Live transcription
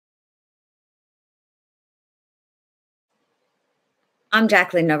I'm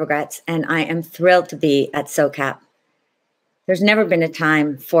Jacqueline Novogratz, and I am thrilled to be at SOCAP. There's never been a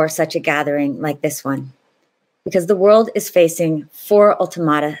time for such a gathering like this one, because the world is facing 4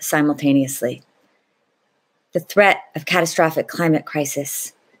 ultimata simultaneously. The threat of catastrophic climate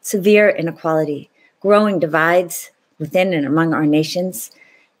crisis, severe inequality, growing divides within and among our nations,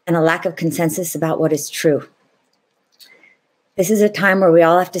 and a lack of consensus about what is true. This is a time where we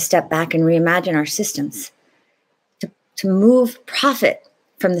all have to step back and reimagine our systems, to move profit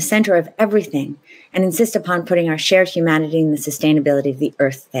from the center of everything and insist upon putting our shared humanity and the sustainability of the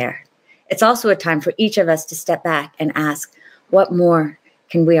earth there. It's also a time for each of us to step back and ask, what more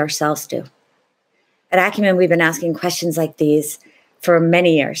can we ourselves do? At Acumen, we've been asking questions like these for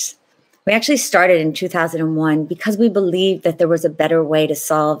many years. We actually started in 2001 because we believed that there was a better way to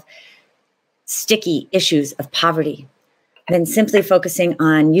solve sticky issues of poverty than simply focusing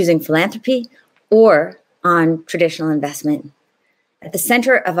on using philanthropy or on traditional investment. At the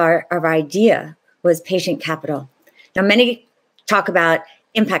center of our idea was patient capital. Now, many talk about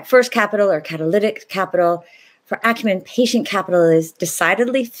impact first capital or catalytic capital. For Acumen, patient capital is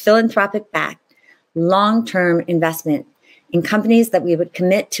decidedly philanthropic backed, long-term investment in companies that we would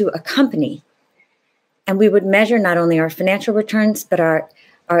commit to a company. And we would measure not only our financial returns, but our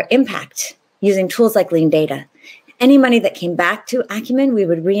impact using tools like lean data. Any money that came back to Acumen, we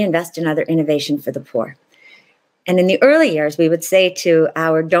would reinvest in other innovation for the poor. And in the early years, we would say to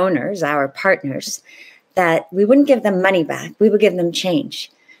our donors, our partners, that we wouldn't give them money back, we would give them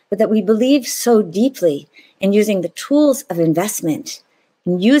change, but that we believed so deeply in using the tools of investment,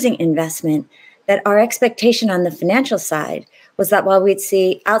 in using investment, that our expectation on the financial side was that while we'd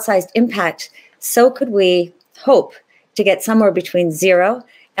see outsized impact, so could we hope to get somewhere between 0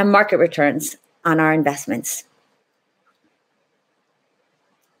 and market returns on our investments.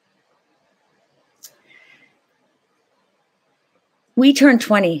 We turned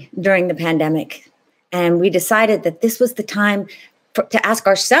 20 during the pandemic, and we decided that this was the time to ask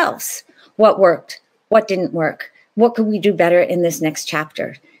ourselves what worked, what didn't work, what could we do better in this next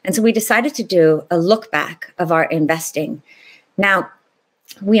chapter. And so we decided to do a look back of our investing. Now,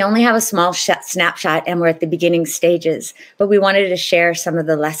 we only have a small snapshot and we're at the beginning stages, but we wanted to share some of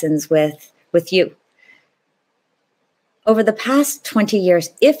the lessons with you. Over the past 20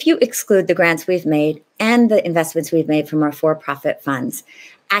 years, if you exclude the grants we've made and the investments we've made from our for-profit funds,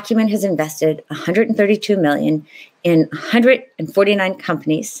 Acumen has invested $132 million in 149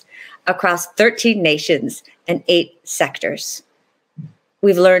 companies across 13 nations and 8 sectors.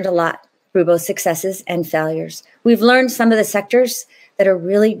 We've learned a lot through both successes and failures. We've learned some of the sectors that are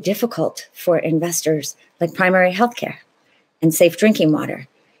really difficult for investors, like primary healthcare and safe drinking water.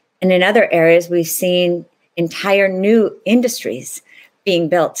 And in other areas, we've seen entire new industries being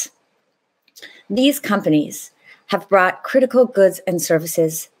built. These companies have brought critical goods and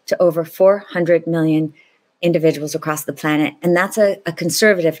services to over 400 million individuals across the planet, and that's a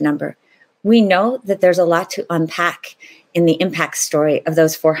conservative number. We know that there's a lot to unpack in the impact story of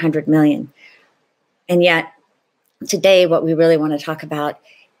those 400 million. And yet, today, what we really want to talk about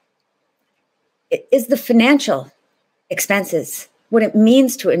is the financial expenses, what it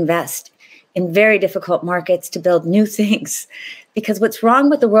means to invest in very difficult markets to build new things. Because what's wrong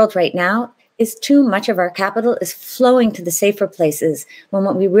with the world right now is too much of our capital is flowing to the safer places, when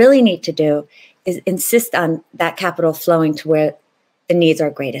what we really need to do is insist on that capital flowing to where the needs are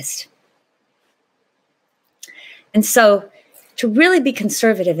greatest. And so to really be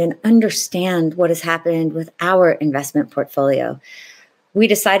conservative and understand what has happened with our investment portfolio, we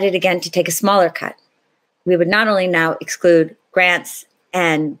decided again to take a smaller cut. We would not only now exclude grants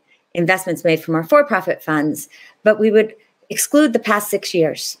and investments made from our for-profit funds, but we would exclude the past 6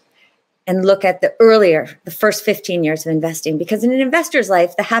 years and look at the first 15 years of investing. Because in an investor's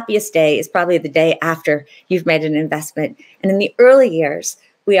life, the happiest day is probably the day after you've made an investment. And in the early years,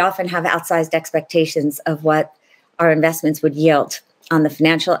 we often have outsized expectations of what our investments would yield on the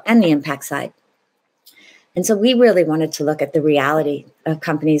financial and the impact side. And so we really wanted to look at the reality of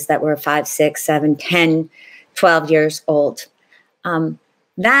companies that were 5, 6, 7, 10, 12 years old.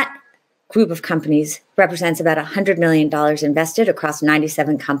 That group of companies represents about $100 million invested across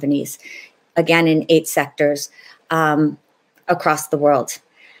 97 companies, again, in 8 sectors across the world.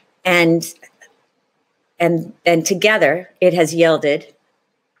 And together, it has yielded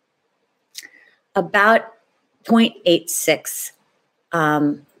about 0.86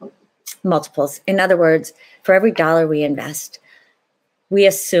 multiples. In other words, for every dollar we invest, we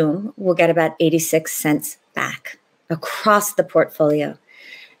assume we'll get about 86 cents back across the portfolio.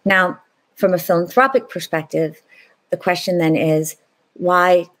 Now, from a philanthropic perspective, the question then is,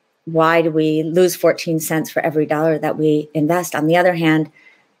 why why do we lose 14 cents for every dollar that we invest? On the other hand,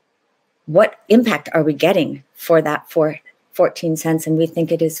 what impact are we getting for that 14 cents? And we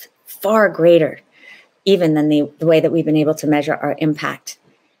think it is far greater even than the way that we've been able to measure our impact.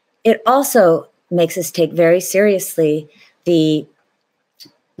 It also makes us take very seriously the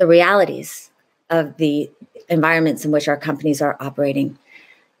realities of the environments in which our companies are operating.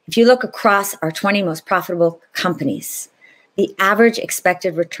 If you look across our 20 most profitable companies, the average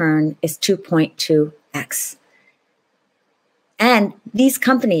expected return is 2.2x. And these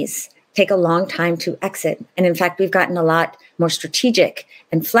companies take a long time to exit. And in fact, we've gotten a lot more strategic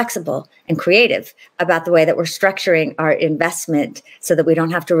and flexible and creative about the way that we're structuring our investment so that we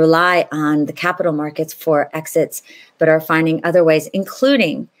don't have to rely on the capital markets for exits, but are finding other ways,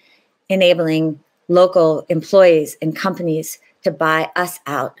 including enabling local employees and companies to buy us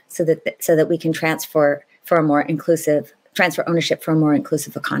out so that we can transfer ownership for a more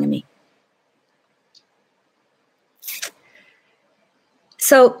inclusive economy.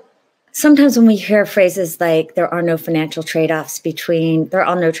 So sometimes when we hear phrases like there are no trade-offs between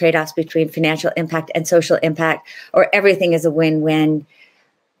financial impact and social impact, or everything is a win-win,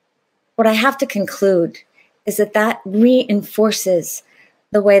 what I have to conclude is that reinforces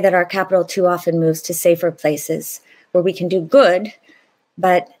the way that our capital too often moves to safer places where we can do good,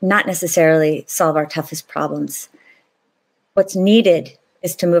 but not necessarily solve our toughest problems. What's needed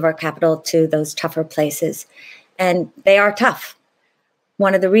is to move our capital to those tougher places, and they are tough.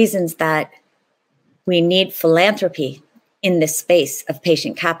 One of the reasons that we need philanthropy in this space of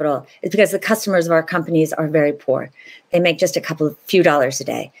patient capital is because the customers of our companies are very poor. They make just a few dollars a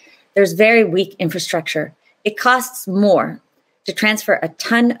day. There's very weak infrastructure. It costs more to transfer a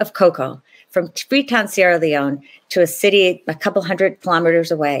ton of cocoa from Freetown, Sierra Leone to a city a couple hundred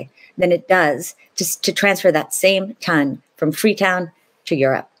kilometers away than it does to transfer that same ton from Freetown to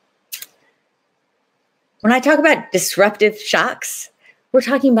Europe. When I talk about disruptive shocks, we're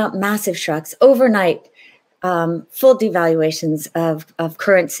talking about massive shocks, overnight, full devaluations of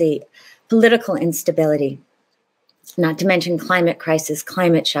currency, political instability, not to mention climate crisis,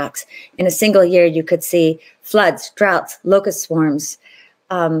 climate shocks. In a single year, you could see floods, droughts, locust swarms,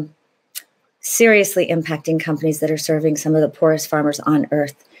 seriously impacting companies that are serving some of the poorest farmers on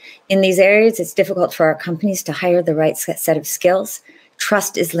earth. In these areas, it's difficult for our companies to hire the right set of skills.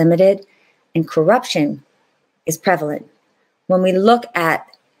 Trust is limited, and corruption is prevalent. When we look at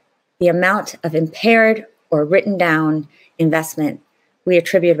the amount of impaired or written down investment, we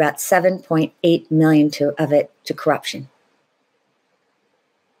attribute about 7.8 million of it to corruption.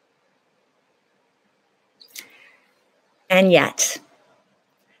 And yet,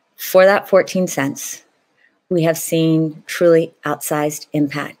 for that 14 cents, we have seen truly outsized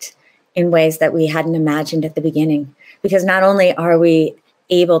impact in ways that we hadn't imagined at the beginning. Because not only are we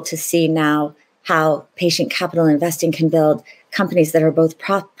able to see now how patient capital investing can build companies that are both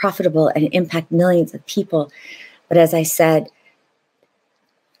profitable and impact millions of people, but as I said,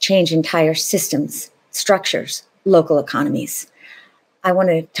 change entire systems, structures, local economies. I want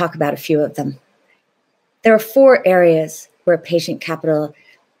to talk about a few of them. There are 4 areas where patient capital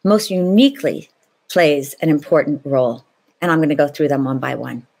most uniquely plays an important role, and I'm going to go through them one by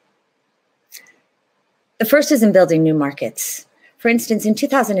one. The first is in building new markets. For instance, in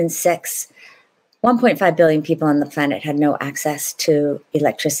 2006, 1.5 billion people on the planet had no access to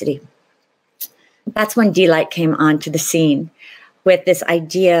electricity. That's when D-Light came onto the scene with this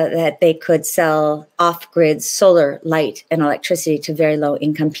idea that they could sell off-grid solar light and electricity to very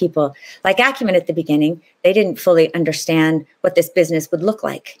low-income people. Like Acumen at the beginning, they didn't fully understand what this business would look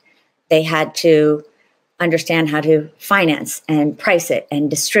like. They had to understand how to finance and price it and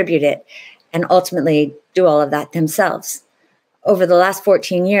distribute it and ultimately do all of that themselves. Over the last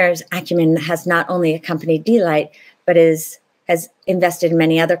 14 years, Acumen has not only accompanied D-Light, but has invested in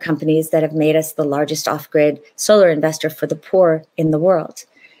many other companies that have made us the largest off-grid solar investor for the poor in the world.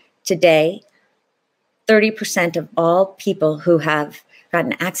 Today, 30% of all people who have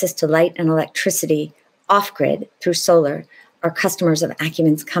gotten access to light and electricity off-grid through solar are customers of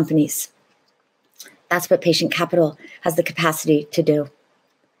Acumen's companies. That's what patient capital has the capacity to do.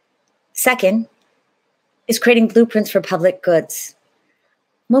 Second is creating blueprints for public goods.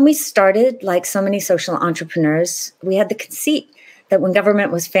 When we started, like so many social entrepreneurs, we had the conceit that when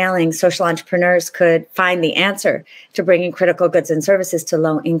government was failing, social entrepreneurs could find the answer to bringing critical goods and services to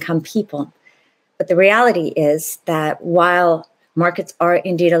low-income people. But the reality is that while markets are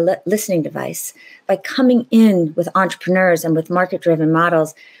indeed a listening device, by coming in with entrepreneurs and with market-driven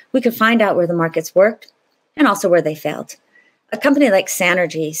models, we could find out where the markets worked and also where they failed. A company like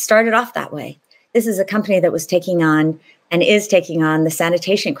Sanergy started off that way. This is a company that was taking on and is taking on the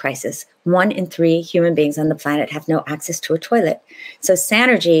sanitation crisis. 1 in 3 human beings on the planet have no access to a toilet. So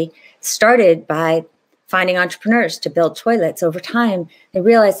Sanergy started by finding entrepreneurs to build toilets. Over time, they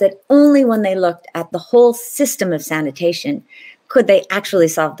realized that only when they looked at the whole system of sanitation could they actually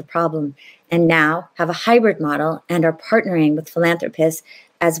solve the problem, and now have a hybrid model and are partnering with philanthropists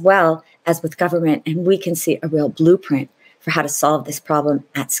as well as with government. And we can see a real blueprint for how to solve this problem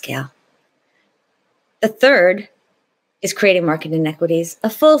at scale. The third is creating market inequities. A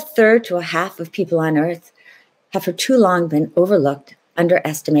full third to a half of people on Earth have for too long been overlooked,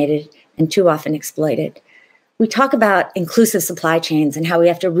 underestimated, and too often exploited. We talk about inclusive supply chains and how we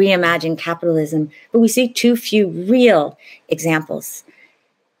have to reimagine capitalism, but we see too few real examples.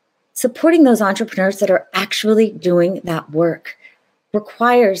 Supporting those entrepreneurs that are actually doing that work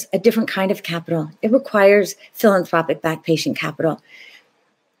requires a different kind of capital. It requires philanthropic-backed patient capital.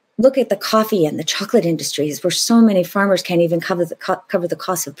 Look at the coffee and the chocolate industries, where so many farmers can't even cover the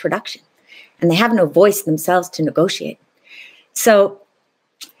cost of production, and they have no voice themselves to negotiate. So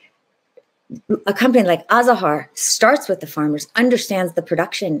a company like Azahar starts with the farmers, understands the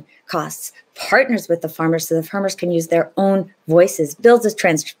production costs, partners with the farmers so the farmers can use their own voices, builds a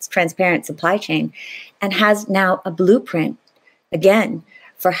transparent supply chain, and has now a blueprint, again,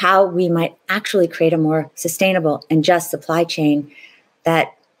 for how we might actually create a more sustainable and just supply chain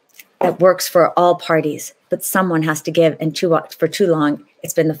that works for all parties. But someone has to give, and for too long,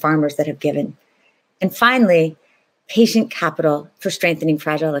 it's been the farmers that have given. And finally, patient capital for strengthening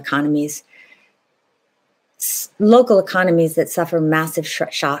fragile economies. Local economies that suffer massive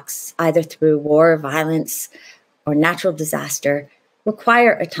shocks, either through war, violence, or natural disaster,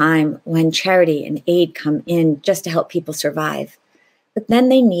 require a time when charity and aid come in just to help people survive. But then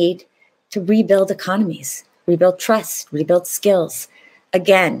they need to rebuild economies, rebuild trust, rebuild skills.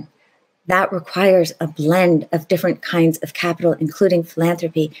 Again, that requires a blend of different kinds of capital, including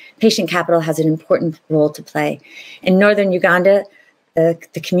philanthropy. Patient capital has an important role to play. In northern Uganda,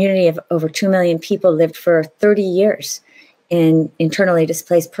 the community of over 2 million people lived for 30 years in internally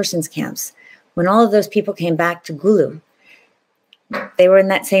displaced persons camps. When all of those people came back to Gulu, they were in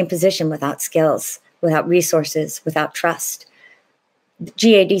that same position without skills, without resources, without trust. The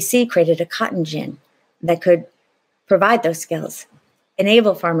GADC created a cotton gin that could provide those skills,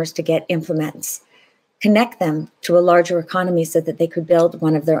 enable farmers to get implements, connect them to a larger economy so that they could build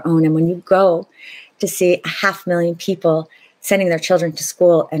one of their own. And when you go to see 500,000 people sending their children to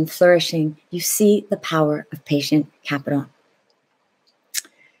school and flourishing, you see the power of patient capital.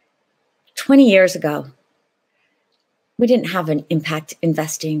 20 years ago, we didn't have an impact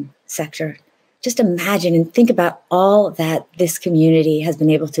investing sector. Just imagine and think about all that this community has been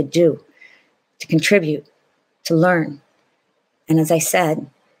able to do, to contribute, to learn. And as I said,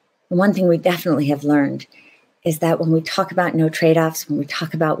 one thing we definitely have learned is that when we talk about no trade-offs, when we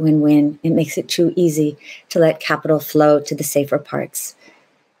talk about win-win, it makes it too easy to let capital flow to the safer parts.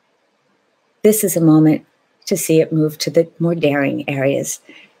 This is a moment to see it move to the more daring areas.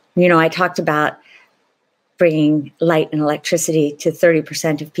 You know, I talked about bringing light and electricity to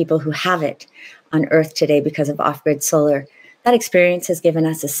 30% of people who have it on Earth today because of off-grid solar. That experience has given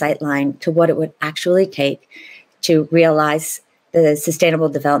us a sight line to what it would actually take to realize the Sustainable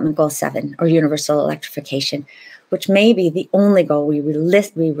Development Goal 7, or universal electrification, which may be the only goal we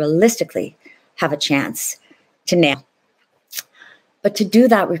realistically have a chance to nail. But to do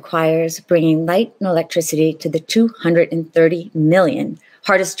that requires bringing light and electricity to the 230 million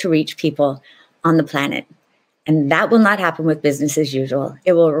hardest to reach people on the planet. And that will not happen with business as usual.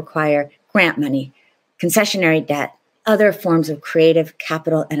 It will require grant money, concessionary debt, other forms of creative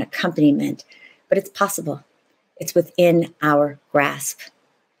capital and accompaniment, but it's possible. It's within our grasp.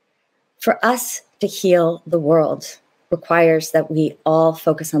 For us to heal the world requires that we all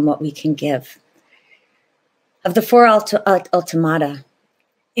focus on what we can give. Of the 4 ultimata,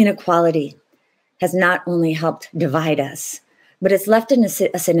 inequality has not only helped divide us, but it's left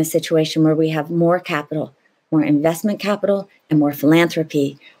us in a situation where we have more capital, more investment capital, and more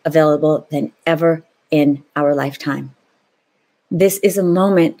philanthropy available than ever in our lifetime. This is a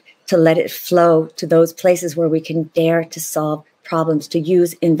moment to let it flow to those places where we can dare to solve problems, to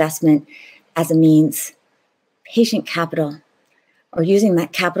use investment as a means. Patient capital, or using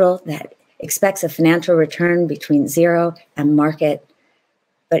that capital that expects a financial return between zero and market,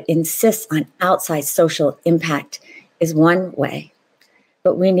 but insists on outside social impact, is one way.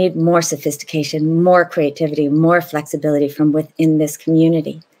 But we need more sophistication, more creativity, more flexibility from within this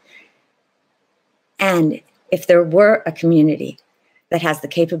community. And if there were a community that has the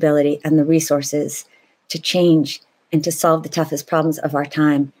capability and the resources to change and to solve the toughest problems of our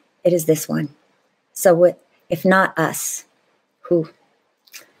time, it is this one. So If not us, who?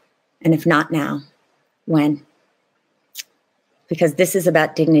 And if not now, when? Because this is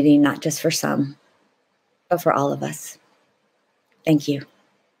about dignity, not just for some, but for all of us. Thank you.